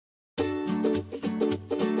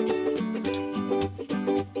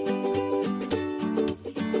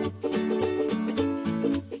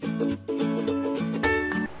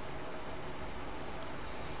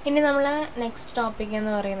ഇനി നമ്മൾ next topic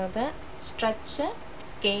എന്ന് പറയുന്നത് സ്ട്രെച്ച്,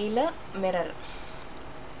 സ്കെയില്, മിറർ.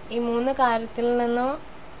 ഈ മൂന്ന് കാര്യത്തിൽ നിന്നും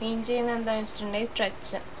മീൻ ചെയ്യുന്നത് എന്താണെന്ന് വെച്ചിട്ടുണ്ടെങ്കിൽ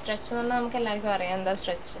സ്ട്രെച്ച് എന്ന് പറഞ്ഞാൽ നമുക്ക് എല്ലാവർക്കും അറിയാം എന്താ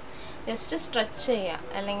സ്ട്രെച്ച്. ജസ്റ്റ് സ്ട്രെച്ച്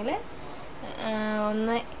ചെയ്യുക അല്ലെങ്കിൽ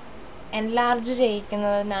ഒന്ന് എൻലാർജ്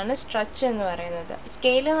ചെയ്യിക്കുന്നതിനാണ് സ്ട്രെച്ച് എന്ന് പറയുന്നത്.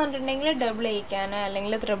 സ്കെയിൽ എന്ന് പറഞ്ഞിട്ടുണ്ടെങ്കിൽ ഡബിൾ ചെയ്യിക്കാനോ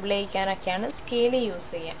അല്ലെങ്കിൽ ത്രിബിൾ ചെയ്യിക്കാനൊക്കെയാണ് സ്കെയിൽ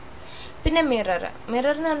യൂസ് ചെയ്യുക. പിന്നെ മിറർ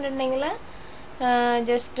എന്ന് പറഞ്ഞിട്ടുണ്ടെങ്കിൽ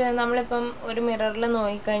ജസ്റ്റ് നമ്മളിപ്പം ഒരു മിററിൽ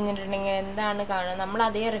നോക്കിക്കഴിഞ്ഞിട്ടുണ്ടെങ്കിൽ എന്താണ് കാണുക, നമ്മൾ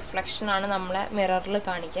അതേ റിഫ്ലക്ഷനാണ് നമ്മളെ മിററിൽ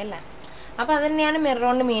കാണിക്കുക അല്ലേ. അപ്പോൾ അത് തന്നെയാണ് മിറർ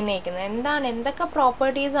കൊണ്ട് മീൻ ചെയ്യിക്കുന്നത്. എന്തൊക്കെ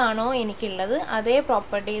പ്രോപ്പർട്ടീസ് ആണോ എനിക്കുള്ളത് അതേ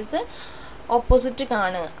പ്രോപ്പർട്ടീസ് ഓപ്പോസിറ്റ്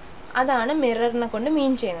കാണുക, അതാണ് മിററിനെ കൊണ്ട്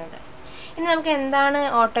മീൻ ചെയ്യുന്നത്. ഇനി നമുക്ക് എന്താണ്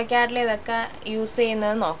ഓട്ടോക്യാഡിൽ ഇതൊക്കെ യൂസ്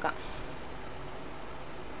ചെയ്യുന്നത് നോക്കാം.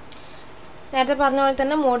 നേരത്തെ പറഞ്ഞ പോലെ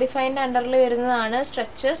തന്നെ മോഡിഫൈൻ്റെ അണ്ടറിൽ വരുന്നതാണ്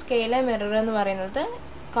സ്ട്രെച്ച്, സ്കെയില്, മിറർ എന്ന് പറയുന്നത്.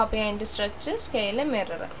 Copy and stretch, scale,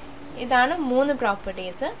 mirror, ഇതാണ് മൂന്ന്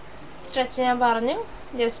പ്രോപ്പർട്ടീസ്. സ്ട്രെച്ച് ഞാൻ പറഞ്ഞു,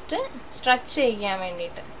 ജസ്റ്റ് സ്ട്രെച്ച് ചെയ്യിക്കാൻ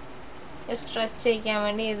വേണ്ടിയിട്ട്,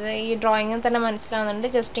 ഇത് ഈ ഡ്രോയിങ്ങിൽ തന്നെ മനസ്സിലാവുന്നുണ്ട്.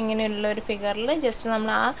 ജസ്റ്റ് ഇങ്ങനെയുള്ള ഒരു ഫിഗറിൽ ജസ്റ്റ്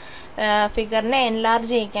നമ്മൾ ആ ഫിഗറിനെ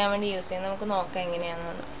എൻലാർജ് ചെയ്യിക്കാൻ വേണ്ടി യൂസ് ചെയ്യും. നമുക്ക് നോക്കാം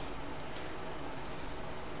എങ്ങനെയാണെന്ന്.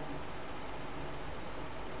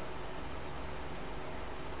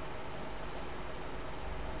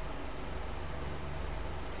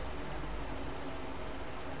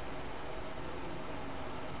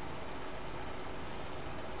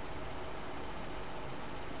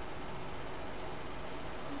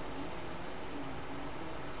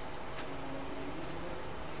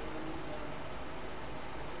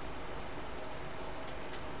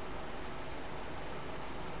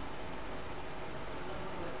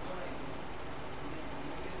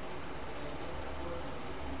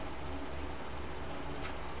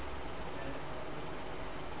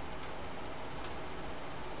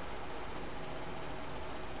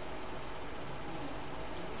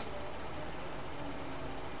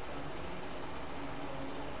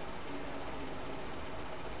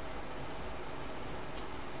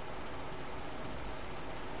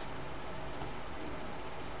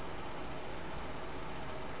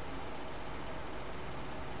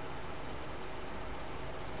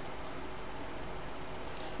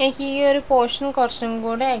 എനിക്ക് ഈ ഒരു പോർഷൻ കുറച്ചും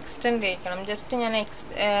കൂടെ എക്സ്റ്റെൻഡ് ചെയ്യിക്കണം. ജസ്റ്റ് ഞാൻ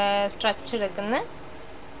സ്ട്രെച്ച് എടുക്കുന്ന,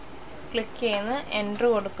 ക്ലിക്ക് ചെയ്യുന്ന, എൻ്റർ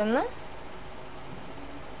കൊടുക്കുന്ന,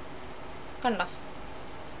 കണ്ടോ,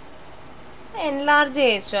 എൻലാർജ്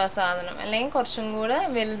ചെയ്യിച്ചു ആ സാധനം, അല്ലെങ്കിൽ കുറച്ചും കൂടെ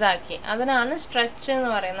വലുതാക്കി. അതിനാണ് സ്ട്രെച്ച് എന്ന്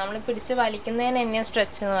പറയുന്നത്. നമ്മൾ പിടിച്ച് വലിക്കുന്നതിന് തന്നെയാണ്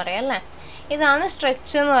സ്ട്രെച്ച് എന്ന് പറയാം അല്ലേ. ഇതാണ്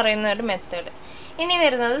സ്ട്രെച്ച് എന്ന് പറയുന്ന ഒരു മെത്തേഡ്. ഇനി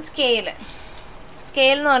വരുന്നത് സ്കെയില്.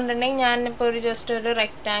 സ്കെയിൽ എന്ന് പറഞ്ഞിട്ടുണ്ടെങ്കിൽ ഞാനിപ്പോൾ ജസ്റ്റ് ഒരു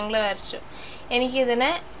റെക്റ്റാങ്കിൾ വരച്ചു.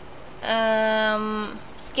 എനിക്കിതിനെ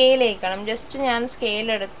സ്കെയിൽ ചെയ്യിക്കണം. ജസ്റ്റ് ഞാൻ സ്കെയിൽ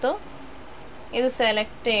എടുത്തു, ഇത്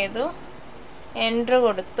സെലക്ട് ചെയ്തു, എൻ്റർ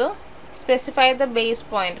കൊടുത്തു, specify the base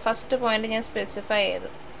point, first point ഞാൻ സ്പെസിഫൈ ചെയ്തു.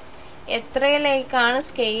 എത്രയിലേക്കാണ്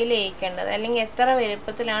സ്കെയിൽ ചെയ്യിക്കേണ്ടത് അല്ലെങ്കിൽ എത്ര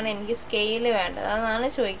വലുപ്പത്തിലാണ് എനിക്ക് സ്കെയിൽ വേണ്ടത്, അതാണ്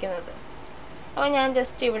ചോദിക്കുന്നത്. അപ്പോൾ ഞാൻ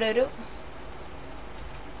ജസ്റ്റ് ഇവിടെ ഒരു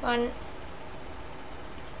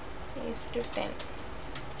 1:10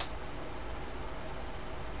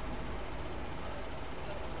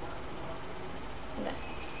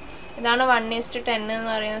 ഇതാണ് 1:10 എന്ന്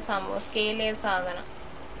പറയുന്ന സംഭവം. സ്കെയിൽ ചെയ്ത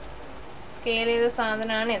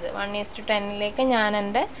സാധനമാണിത്. 1:10 ഞാൻ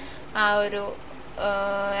എൻ്റെ ആ ഒരു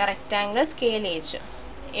റെക്റ്റാങ്കിൾ സ്കെയിൽ ചെയ്യിച്ചു.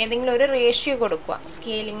 ഏതെങ്കിലും ഒരു റേഷ്യോ കൊടുക്കുക,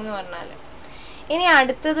 സ്കെയിലിംഗ് എന്ന് പറഞ്ഞാൽ. ഇനി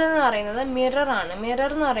അടുത്തത് എന്ന് പറയുന്നത് മിററാണ്.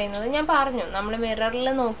 മിറർ എന്ന് പറയുന്നത് ഞാൻ പറഞ്ഞു, നമ്മൾ മിററിൽ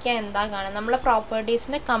നോക്കിയാൽ എന്താ കാണുക, നമ്മളെ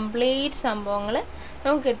പ്രോപ്പർട്ടീസിൻ്റെ കംപ്ലീറ്റ് സംഭവങ്ങൾ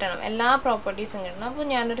നമുക്ക് കിട്ടണം, എല്ലാ പ്രോപ്പർട്ടീസും കിട്ടണം. അപ്പോൾ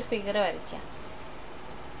ഞാനൊരു ഫിഗർ വരയ്ക്കാം.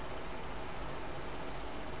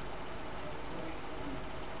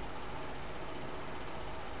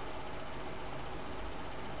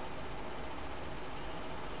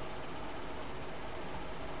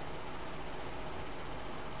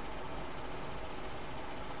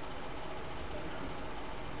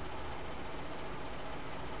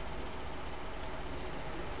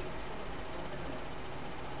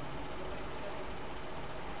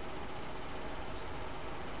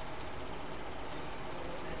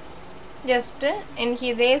 ജസ്റ്റ് എനിക്ക്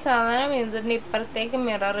ഇതേ സാധനം ഇതിൻ്റെ ഇപ്പുറത്തേക്ക്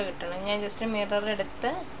മിറർ കിട്ടണം. ഞാൻ ജസ്റ്റ് മിറർ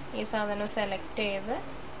എടുത്ത് ഈ സാധനം സെലക്ട് ചെയ്ത്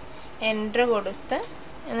എൻ്റർ കൊടുത്ത്,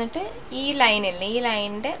 എന്നിട്ട് ഈ ലൈനില്ലേ, ഈ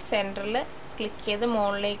ലൈനിൻ്റെ സെൻറ്ററിൽ ക്ലിക്ക് ചെയ്ത്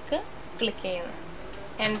മുകളിലേക്ക് ക്ലിക്ക് ചെയ്യുന്നു,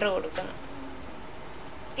 എൻ്റർ കൊടുക്കുന്നു.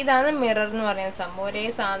 ഇതാണ് മിറർ എന്ന് പറയുന്ന സംഭവം. ഒരേ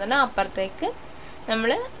സാധനം അപ്പുറത്തേക്ക്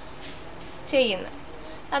നമ്മൾ ചെയ്യുന്നത്,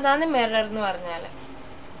 അതാണ് മിറർ എന്ന് പറഞ്ഞാൽ.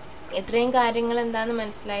 ഇത്രയും കാര്യങ്ങൾ എന്താണെന്ന്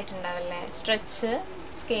മനസ്സിലായിട്ടുണ്ടാവില്ലേ. സ്ട്രെച്ച്,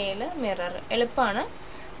 സ്കെയില്, മിറർ എളുപ്പമാണ്.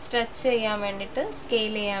 സ്ട്രെച്ച് ചെയ്യാൻ വേണ്ടിയിട്ട്,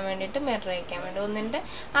 സ്കെയിൽ ചെയ്യാൻ വേണ്ടിയിട്ട്, മിറർ വയ്ക്കാൻ വേണ്ടി. ഒന്നിൻ്റെ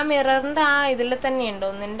ആ മിററിൻ്റെ ആ ഇതിൽ തന്നെയുണ്ട്,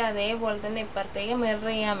 ഒന്നിൻ്റെ അതേപോലെ തന്നെ ഇപ്പുറത്തേക്ക് മിറർ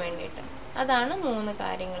ചെയ്യാൻ വേണ്ടിയിട്ട്. അതാണ് 3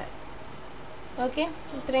 കാര്യങ്ങൾ. ഓക്കെ,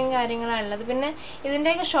 ഇത്രയും കാര്യങ്ങളാണുള്ളത്. പിന്നെ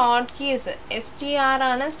ഇതിൻ്റെയൊക്കെ ഷോർട്ട് കീസ് STR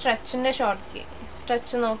ആണ് സ്ട്രെച്ചിൻ്റെ ഷോർട്ട് കീ.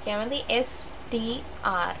 സ്ട്രെച്ച് നോക്കിയാൽ മതി,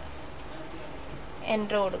 STR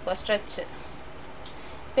എൻ്റർ കൊടുക്കുക, സ്ട്രെച്ച്.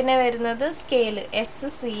 പിന്നെ വരുന്നത് സ്കെയില്,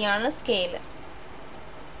 SC ആണ് സ്കെയില്.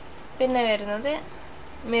 പിന്നെ വരുന്നത്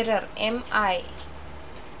മിറർ,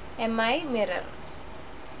 MI മിറർ.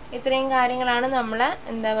 ഇത്രയും കാര്യങ്ങളാണ് നമ്മൾ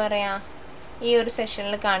എന്താ പറയുക ഈ ഒരു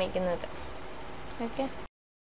സെഷനിൽ കാണിക്കുന്നത്. ഓക്കെ.